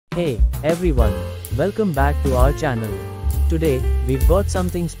Hey, everyone, welcome back to our channel. Today, we've got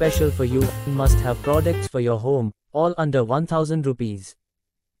something special for you, must-have products for your home, all under 1000 rupees.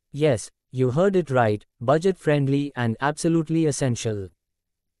 Yes, you heard it right, budget-friendly and absolutely essential.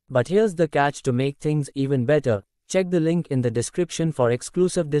 But here's the catch: to make things even better, check the link in the description for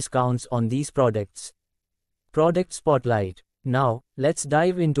exclusive discounts on these products. Product Spotlight. Now, let's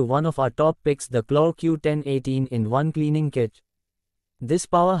dive into one of our top picks, the Rs.1000 18-in-1 cleaning kit. This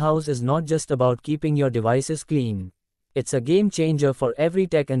powerhouse is not just about keeping your devices clean. It's a game changer for every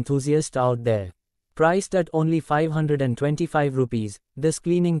tech enthusiast out there. Priced at only 525 rupees, this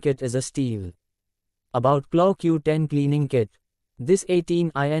cleaning kit is a steal. About Rs.1000 Cleaning Kit. This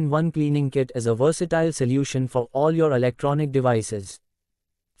 18-in-1 cleaning kit is a versatile solution for all your electronic devices.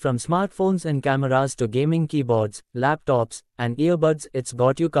 From smartphones and cameras to gaming keyboards, laptops, and earbuds, it's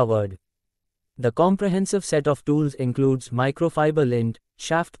got you covered. The comprehensive set of tools includes microfiber lint,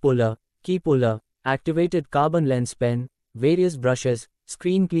 shaft puller, key puller, activated carbon lens pen, various brushes,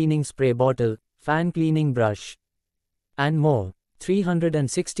 screen cleaning spray bottle, fan cleaning brush, and more.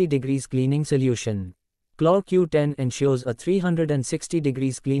 360 degrees cleaning solution. Rs.1000 ensures a 360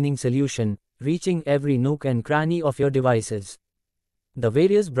 degrees cleaning solution, reaching every nook and cranny of your devices. The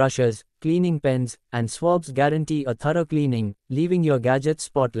various brushes, cleaning pens, and swabs guarantee a thorough cleaning, leaving your gadgets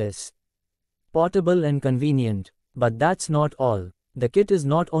spotless. Portable and convenient. But that's not all. The kit is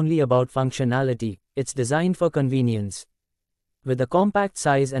not only about functionality, it's designed for convenience. With a compact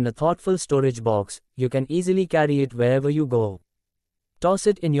size and a thoughtful storage box, you can easily carry it wherever you go. Toss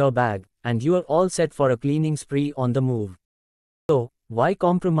it in your bag, and you are all set for a cleaning spree on the move. So, why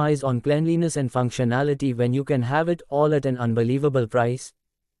compromise on cleanliness and functionality when you can have it all at an unbelievable price?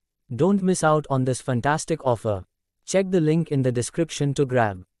 Don't miss out on this fantastic offer. Check the link in the description to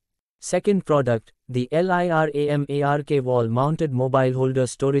grab. Second product, the Rs.1000 wall-mounted mobile holder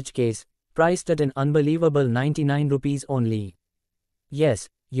storage case, priced at an unbelievable 99 rupees only. Yes,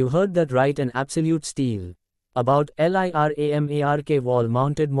 you heard that right, an absolute steal. About Rs.1000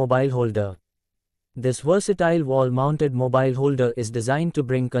 wall-mounted mobile holder. This versatile wall-mounted mobile holder is designed to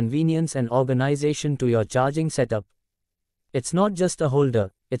bring convenience and organization to your charging setup. It's not just a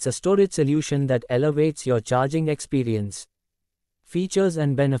holder, it's a storage solution that elevates your charging experience. Features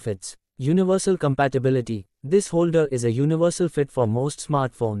and benefits. Universal compatibility. This holder is a universal fit for most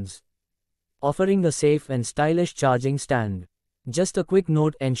smartphones, offering a safe and stylish charging stand. Just a quick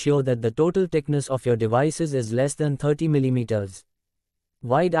note: ensure that the total thickness of your devices is less than 30 mm.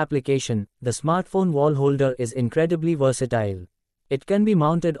 Wide application. The smartphone wall holder is incredibly versatile. It can be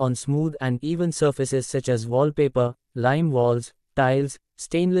mounted on smooth and even surfaces such as wallpaper, lime walls, tiles,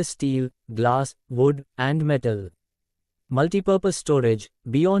 stainless steel, glass, wood, and metal. Multipurpose storage.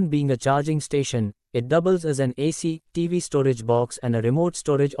 Beyond being a charging station, it doubles as an AC, TV storage box and a remote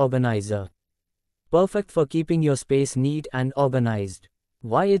storage organizer. Perfect for keeping your space neat and organized.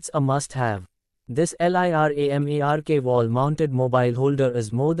 Why it's a must-have. This Rs.1000 wall-mounted mobile holder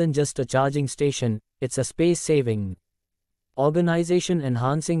is more than just a charging station, it's a space-saving,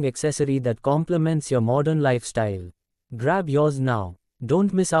 organization-enhancing accessory that complements your modern lifestyle. Grab yours now.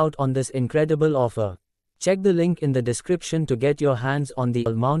 Don't miss out on this incredible offer. Check the link in the description to get your hands on the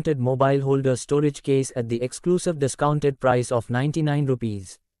wall-mounted mobile holder storage case at the exclusive discounted price of 99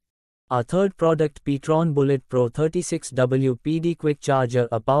 rupees. Our third product, P-Tron Bullet Pro 36W PD Quick Charger,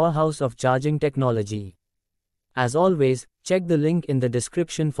 a powerhouse of charging technology. As always, check the link in the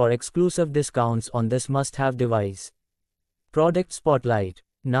description for exclusive discounts on this must-have device. Product Spotlight.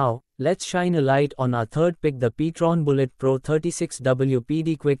 Now, let's shine a light on our third pick, the P-Tron Bullet Pro 36W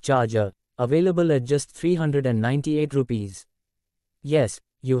PD Quick Charger, available at just 398 rupees. Yes,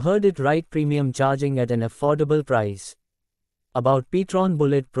 you heard it right, premium charging at an affordable price. About P-Tron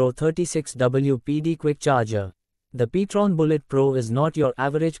Bullet Pro 36W PD Quick Charger. The P-Tron Bullet Pro is not your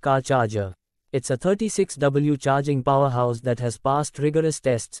average car charger. It's a 36W charging powerhouse that has passed rigorous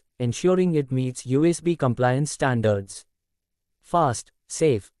tests, ensuring it meets USB compliance standards. Fast,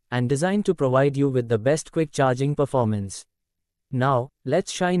 safe, and designed to provide you with the best quick charging performance. Now,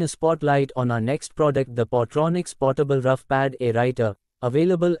 let's shine a spotlight on our next product, the Portronics Portable Rough Pad A Writer,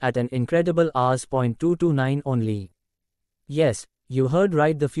 available at an incredible Rs.229 only. Yes, you heard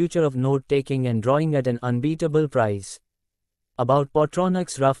right, the future of note-taking and drawing at an unbeatable price. About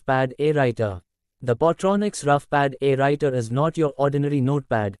Portronics Rough Pad A Writer. The Portronics Rough Pad A Writer is not your ordinary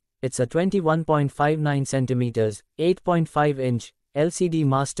notepad, it's a 21.59 cm, 8.5-inch, LCD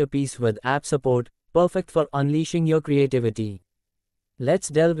masterpiece with app support, perfect for unleashing your creativity. Let's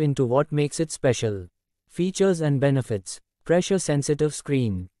delve into what makes it special. Features and benefits. Pressure-sensitive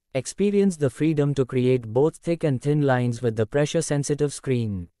screen. Experience the freedom to create both thick and thin lines with the pressure-sensitive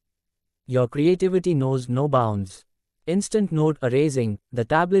screen. Your creativity knows no bounds. Instant note erasing, the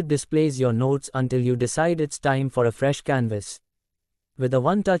tablet displays your notes until you decide it's time for a fresh canvas. With a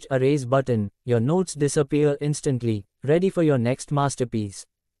one-touch erase button, your notes disappear instantly, ready for your next masterpiece.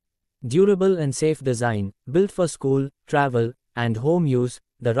 Durable and safe design, built for school, travel, and home use,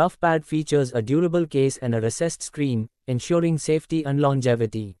 the RoughPad features a durable case and a recessed screen, ensuring safety and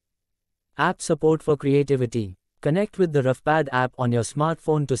longevity. App support for creativity. Connect with the RoughPad app on your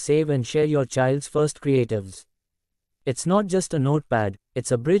smartphone to save and share your child's first creatives. It's not just a notepad,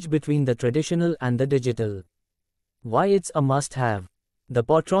 it's a bridge between the traditional and the digital. Why it's a must-have. The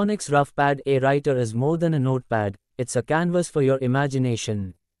Portronics RoughPad A Writer is more than a notepad, it's a canvas for your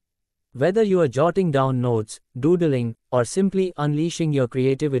imagination. Whether you are jotting down notes, doodling, or simply unleashing your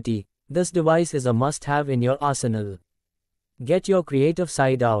creativity, this device is a must-have in your arsenal. Get your creative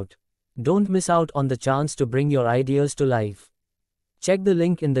side out. Don't miss out on the chance to bring your ideas to life. Check the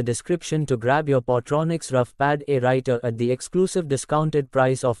link in the description to grab your Portronics RoughPad A Writer at the exclusive discounted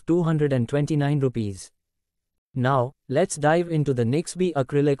price of 229 rupees. Now, let's dive into the Nixby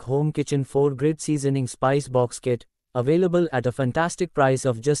Acrylic Home Kitchen 4-Grid Seasoning Spice Box Kit, available at a fantastic price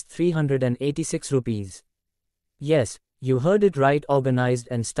of just 386 rupees. Yes, you heard it right, organized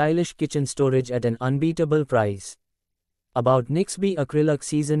and stylish kitchen storage at an unbeatable price. About Nixby Acrylic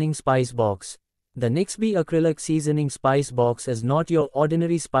Seasoning Spice Box. The Nixby Acrylic Seasoning Spice Box is not your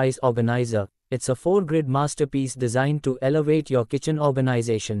ordinary spice organizer, it's a 4-grid masterpiece designed to elevate your kitchen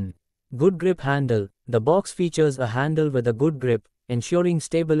organization. Good grip handle. The box features a handle with a good grip, ensuring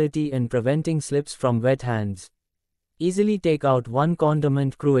stability and preventing slips from wet hands. Easily take out one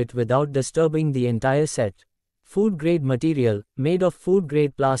condiment cruet without disturbing the entire set. Food-grade material, made of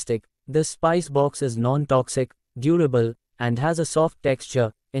food-grade plastic, this spice box is non-toxic, durable, and has a soft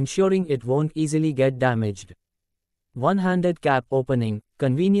texture, ensuring it won't easily get damaged. One-handed cap opening,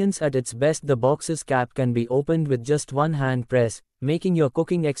 convenience at its best. The box's cap can be opened with just one hand press, making your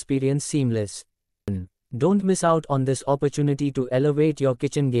cooking experience seamless. Don't miss out on this opportunity to elevate your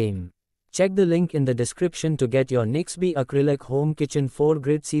kitchen game. Check the link in the description to get your Nixby Acrylic Home Kitchen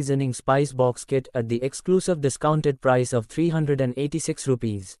 4-Grid Seasoning Spice Box Kit at the exclusive discounted price of 386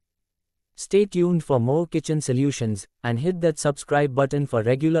 rupees. Stay tuned for more kitchen solutions, and hit that subscribe button for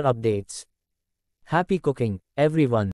regular updates. Happy cooking, everyone!